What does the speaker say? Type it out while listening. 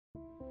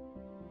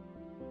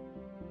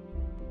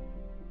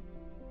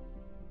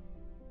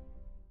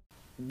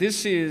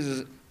this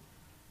is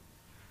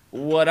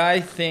what I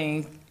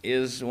think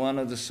is one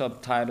of the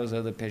subtitles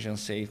of the patient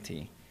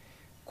safety.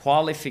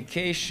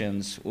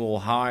 Qualifications will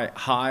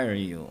hire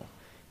you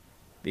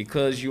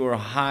because you are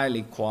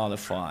highly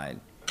qualified.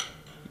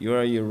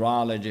 You're a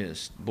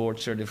urologist, board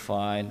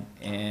certified,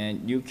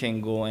 and you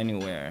can go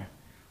anywhere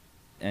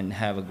and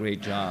have a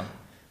great job.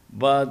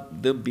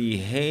 But the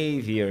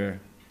behavior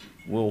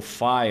will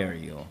fire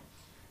you.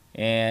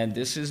 And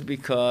this is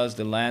because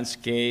the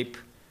landscape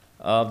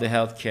of the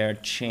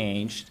healthcare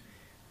changed.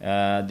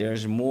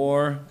 There's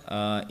more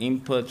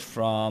input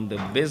from the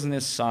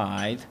business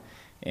side.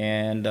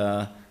 And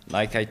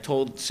like I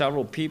told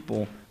several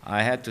people,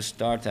 I had to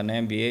start an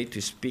MBA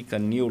to speak a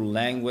new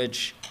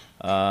language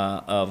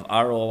of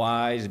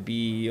ROIs,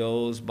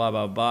 BEOs, blah,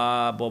 blah,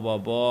 blah, blah, blah,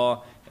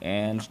 blah,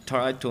 and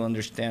try to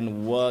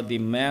understand what the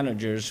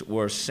managers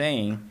were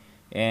saying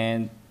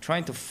and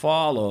trying to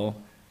follow,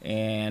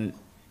 and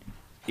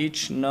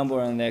each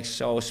number on the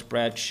Excel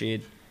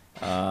spreadsheet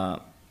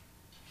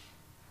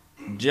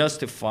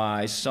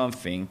justifies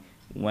something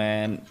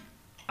when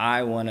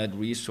I wanted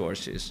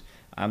resources.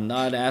 I'm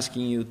not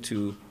asking you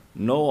to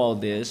know all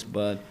this,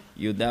 but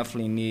you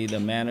definitely need a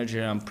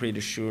manager. I'm pretty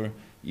sure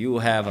you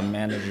have a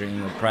manager in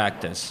your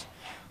practice.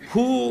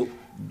 Who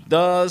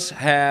does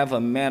have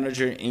a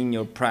manager in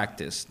your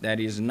practice that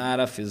is not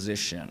a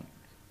physician?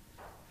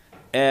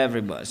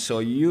 Everybody.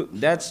 So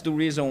that's the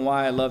reason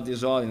why I love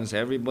this audience.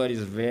 Everybody's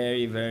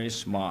very, very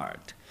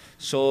smart.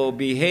 So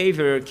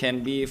behavior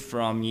can be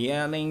from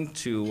yelling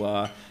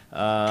to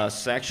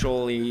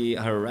sexually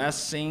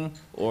harassing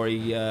or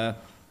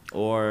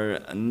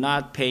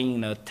not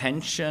paying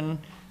attention.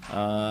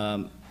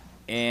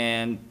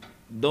 And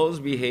those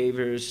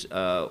behaviors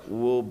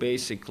will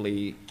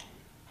basically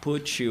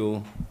put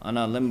you on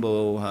a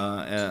limbo,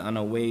 on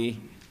a way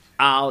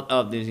out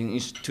of the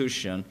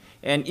institution.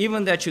 And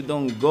even that you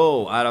don't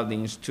go out of the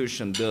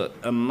institution, the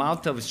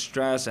amount of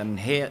stress and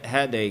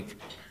headache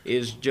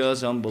is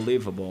just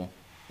unbelievable.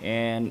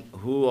 And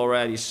who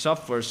already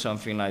suffers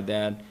something like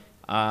that,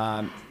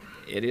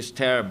 it is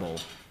terrible.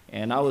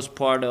 And I was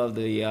part of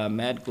the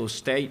medical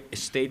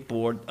state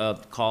board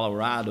of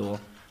Colorado,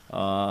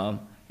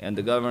 and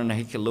the governor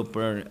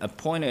Hickenlooper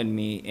appointed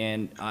me.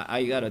 And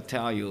I got to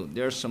tell you,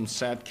 there's some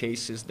sad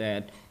cases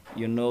that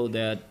you know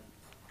that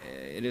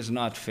it is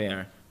not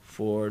fair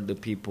for the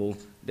people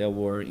that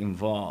were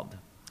involved.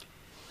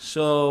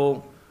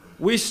 So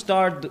we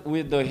start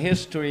with the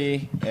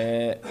history,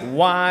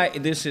 why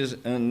this is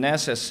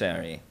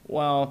unnecessary.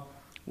 Well,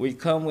 we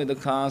come with the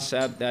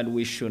concept that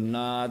we should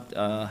not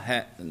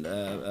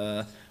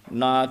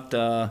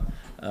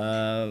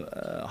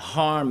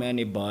harm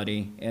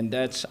anybody, and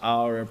that's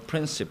our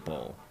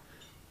principle.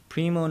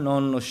 Primo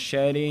non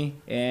nocere,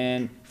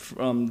 and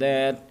from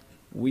that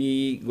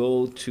we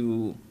go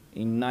to,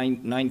 in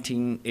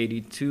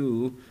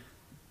 1982,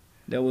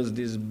 there was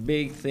this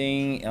big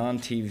thing on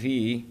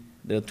TV,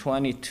 the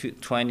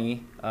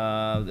 2020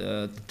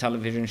 the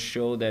television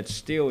show that's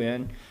still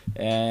in,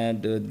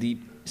 and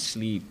Deep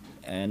Sleep.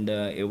 And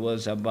it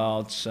was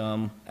about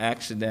some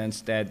accidents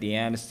that the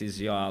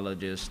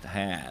anesthesiologist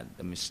had,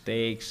 the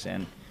mistakes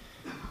and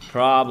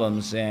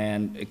problems,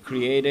 and it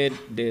created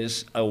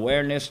this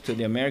awareness to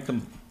the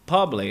American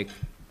public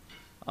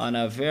on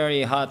a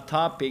very hot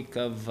topic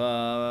of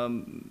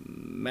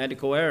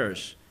medical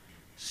errors.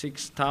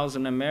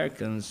 6,000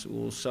 Americans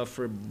will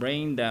suffer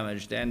brain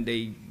damage. Then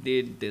they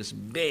did this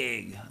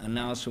big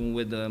announcement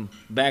with the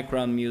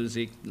background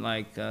music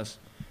like,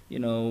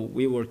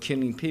 we were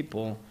killing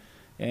people.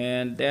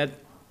 And that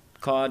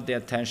caught the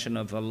attention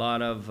of a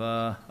lot of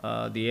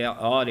the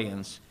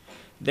audience.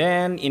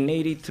 Then in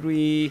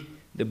 '83,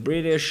 the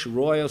British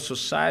Royal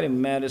Society of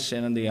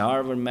Medicine and the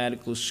Harvard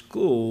Medical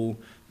School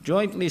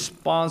jointly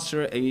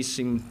sponsored a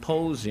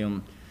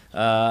symposium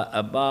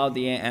about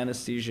the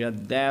anesthesia,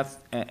 death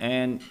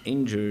and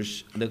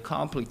injuries, the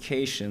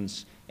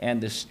complications, and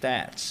the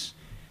stats,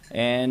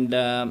 and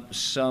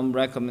some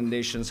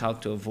recommendations how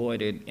to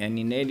avoid it. And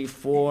in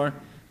 '84,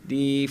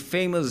 the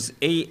famous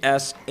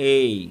ASA,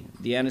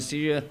 the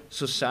Anesthesia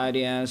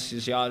Society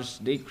Anesthesiologists,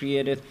 they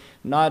created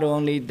not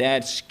only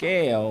that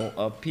scale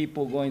of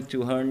people going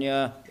to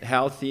hernia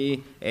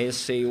healthy,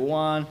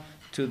 ASA1,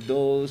 to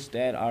those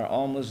that are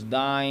almost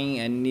dying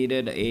and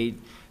needed a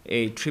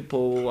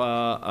triple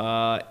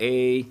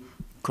A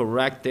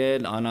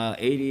corrected on an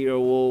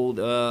 80-year-old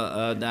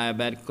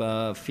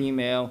diabetic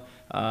female.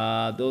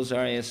 Those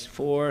are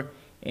AS4,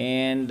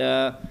 and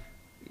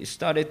it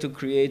started to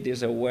create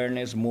this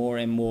awareness more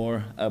and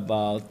more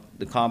about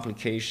the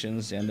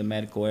complications and the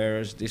medical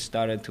errors. This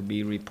started to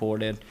be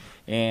reported,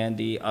 and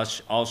the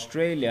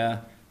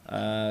Australia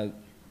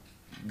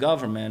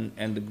government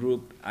and the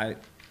group,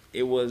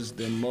 it was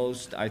the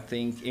most, I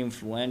think,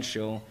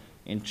 influential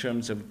in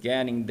terms of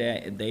getting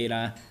that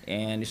data,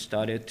 and it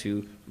started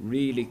to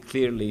really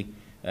clearly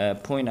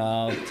point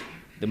out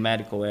the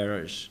medical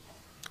errors.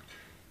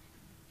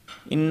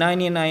 In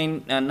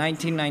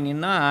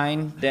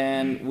 1999,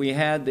 then we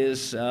had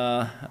this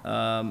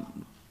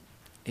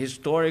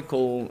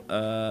historical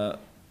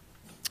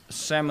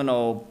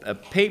seminal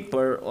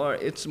paper, or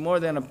it's more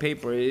than a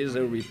paper, it is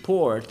a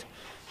report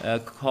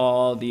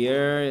called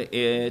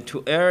 "The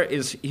To Err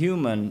is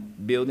Human: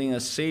 Building a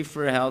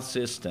Safer Health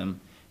System."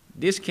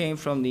 This came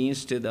from the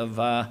Institute of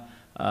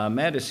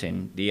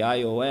Medicine, the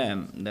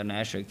IOM, the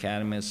National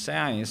Academy of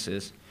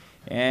Sciences,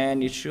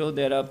 and it showed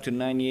that up to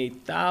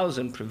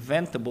 98,000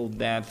 preventable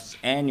deaths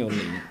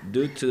annually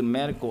due to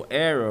medical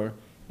error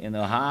in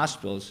the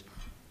hospitals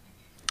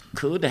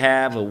could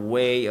have a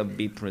way of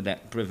being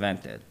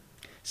prevented.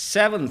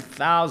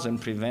 7,000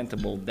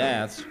 preventable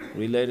deaths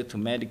related to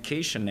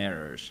medication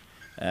errors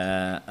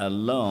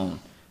alone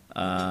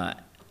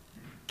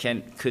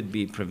could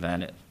be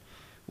prevented.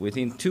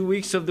 Within 2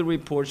 weeks of the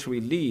report's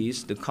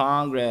release, the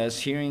Congress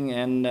hearing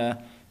and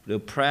the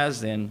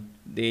President,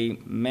 they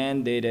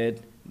mandated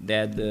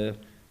that the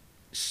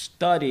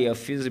study of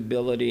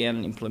feasibility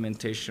and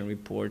implementation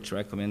reports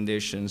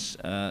recommendations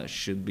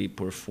should be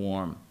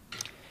performed.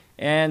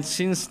 And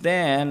since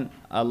then,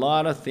 a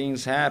lot of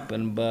things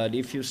happened, but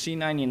if you see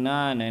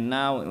 99 and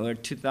now we're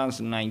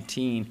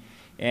 2019,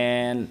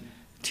 and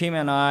Tim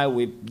and I,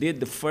 we did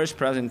the first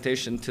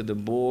presentation to the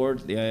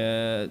board,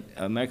 the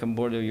American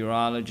Board of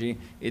Urology.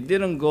 It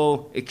didn't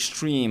go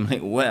extremely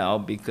well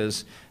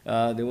because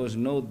there was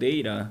no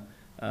data.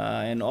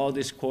 And all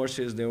these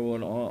courses, there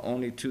were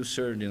only 2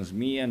 surgeons,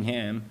 me and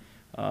him,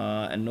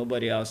 and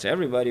nobody else.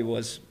 Everybody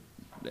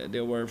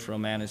they were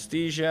from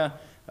anesthesia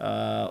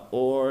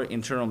or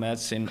internal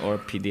medicine or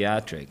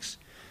pediatrics.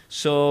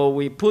 So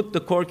we put the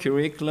core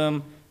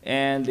curriculum,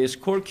 and this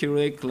core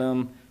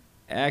curriculum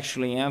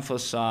actually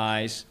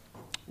emphasized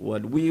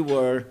what we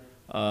were,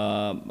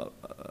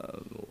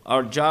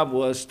 our job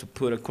was to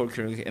put a core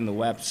curriculum in the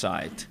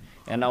website,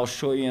 and I'll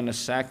show you in a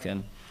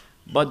second.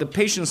 But the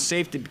patient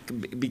safety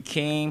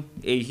became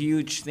a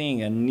huge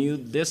thing, a new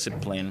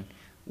discipline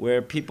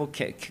where people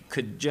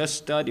could just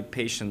study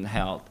patient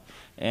health.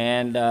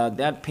 And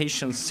that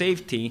patient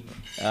safety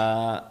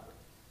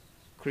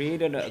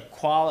created a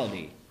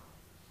quality.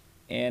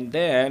 And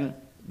then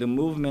the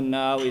movement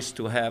now is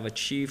to have a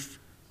chief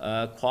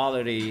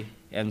quality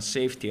and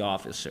safety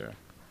officer.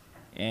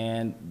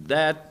 And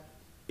that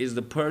is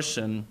the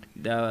person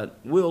that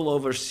will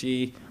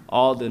oversee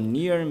all the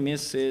near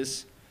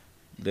misses,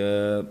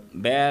 the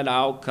bad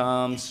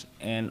outcomes,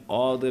 and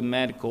all the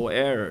medical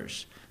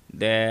errors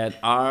that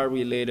are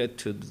related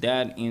to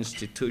that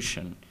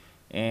institution.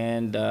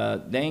 And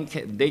then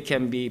they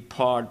can be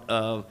part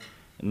of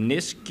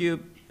NISQ,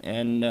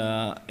 and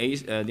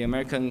the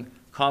American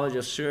College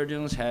of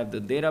Surgeons have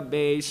the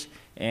database.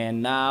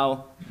 And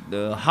now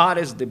the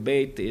hottest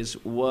debate is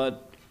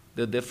what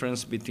the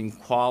difference between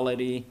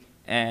quality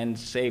and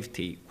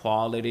safety.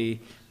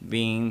 Quality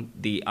being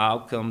the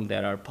outcome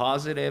that are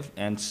positive,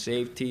 and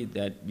safety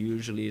that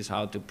usually is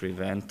how to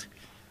prevent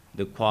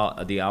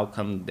the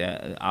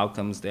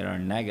outcomes that are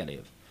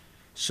negative.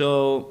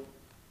 So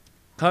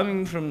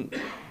coming from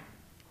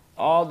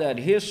all that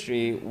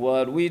history,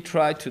 what we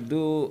try to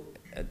do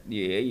at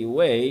the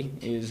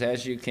AUA is,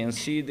 as you can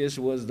see, this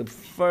was the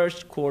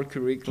first core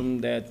curriculum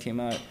that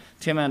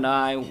Tim and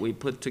I, we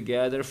put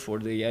together for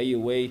the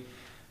AUA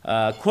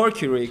core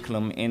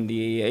curriculum in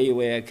the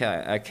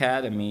AUA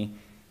Academy,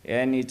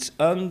 and it's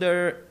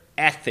under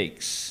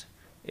ethics.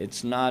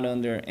 It's not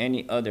under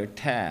any other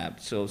tab,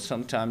 so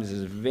sometimes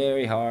it's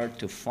very hard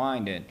to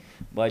find it,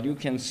 but you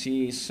can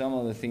see some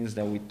of the things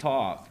that we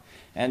talk.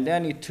 And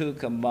then it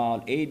took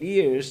about 8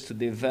 years to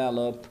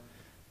develop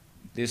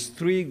these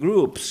 3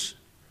 groups.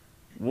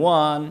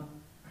 One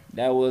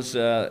that was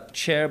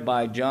chaired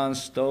by John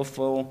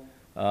Stoffel,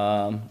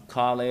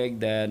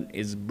 colleague that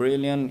is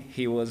brilliant.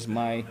 He was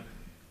my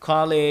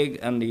colleague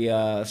in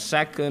the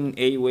second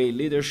AUA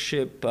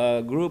leadership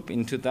group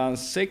in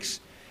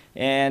 2006.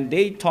 And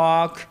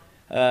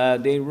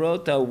they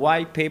wrote a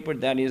white paper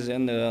that is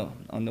on the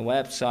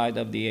website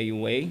of the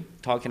AUA,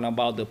 talking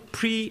about the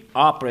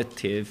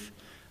pre-operative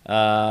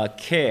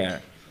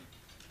care.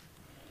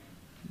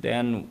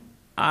 Then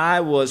I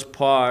was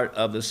part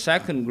of the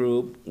second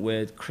group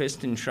with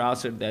Kristen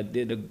Trausser that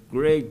did a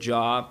great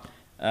job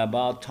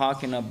about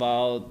talking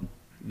about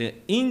the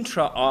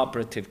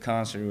intraoperative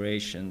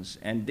considerations.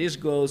 And this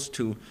goes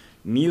to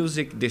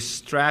music,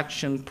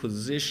 distraction,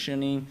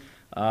 positioning,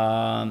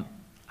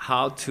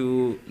 how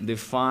to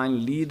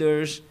define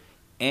leaders,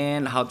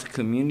 and how to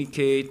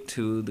communicate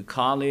to the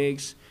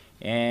colleagues,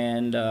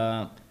 and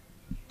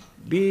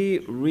be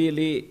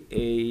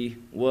really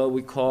what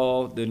we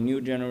call the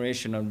new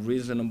generation of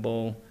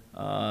reasonable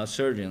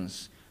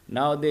surgeons.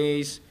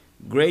 Nowadays,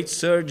 great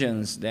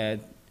surgeons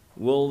that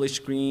will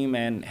scream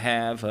and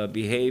have a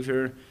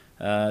behavior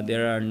that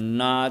are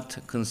not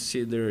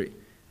considered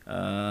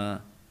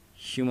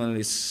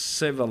humanly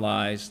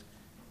civilized,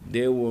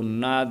 they will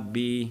not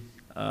be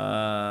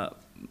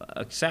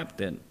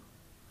accepted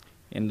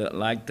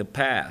like the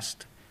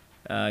past.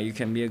 You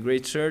can be a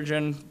great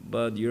surgeon,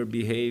 but your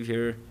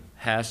behavior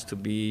has to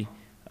be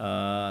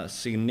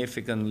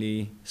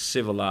significantly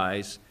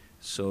civilized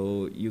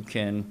so you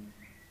can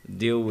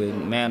deal with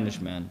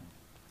management.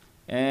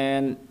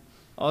 And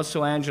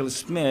Also, Angela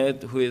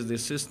Smith, who is the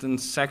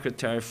Assistant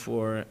Secretary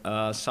for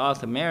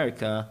South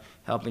America,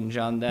 helping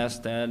John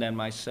Destad and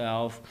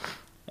myself,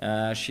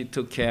 she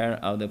took care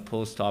of the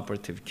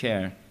post-operative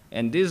care.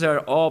 And these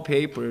are all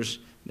papers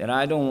that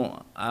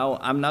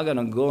I'm not going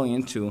to go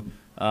into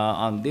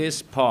on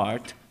this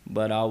part,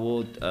 but I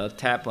will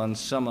tap on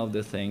some of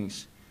the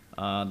things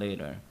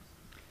later.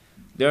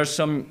 There are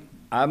some,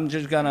 I'm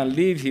just going to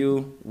leave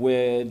you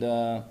with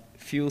a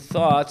few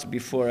thoughts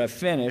before I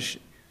finish.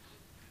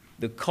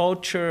 The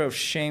culture of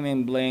shame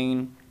and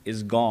blame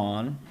is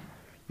gone.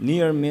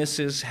 Near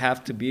misses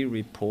have to be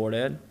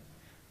reported.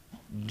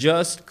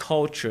 Just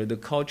culture, the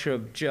culture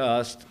of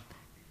just,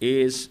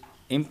 is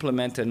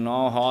implemented in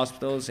all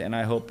hospitals, and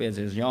I hope it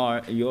is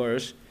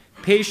yours.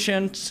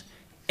 Patients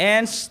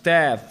and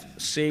staff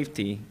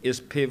safety is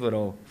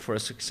pivotal for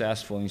a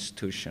successful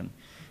institution.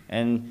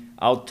 And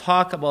I'll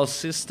talk about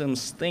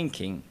systems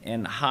thinking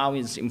and how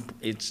it's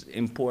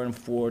important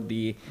for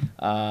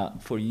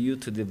you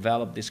to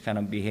develop this kind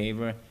of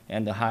behavior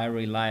and the high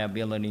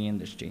reliability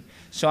industry.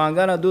 So I'm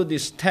going to do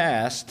this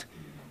test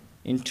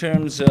in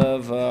terms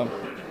of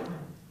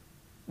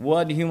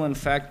what human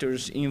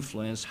factors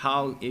influence,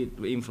 how it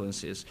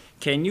influences.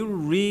 Can you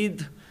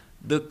read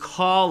the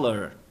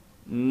color,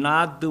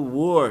 not the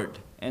word,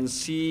 and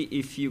see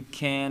if you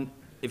can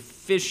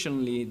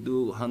efficiently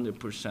do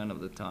 100%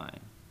 of the time?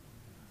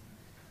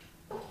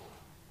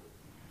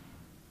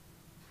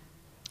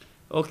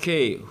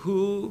 Okay,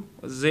 who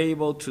was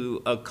able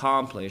to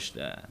accomplish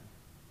that?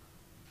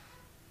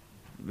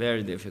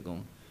 Very difficult.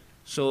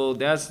 So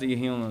that's the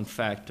human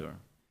factor.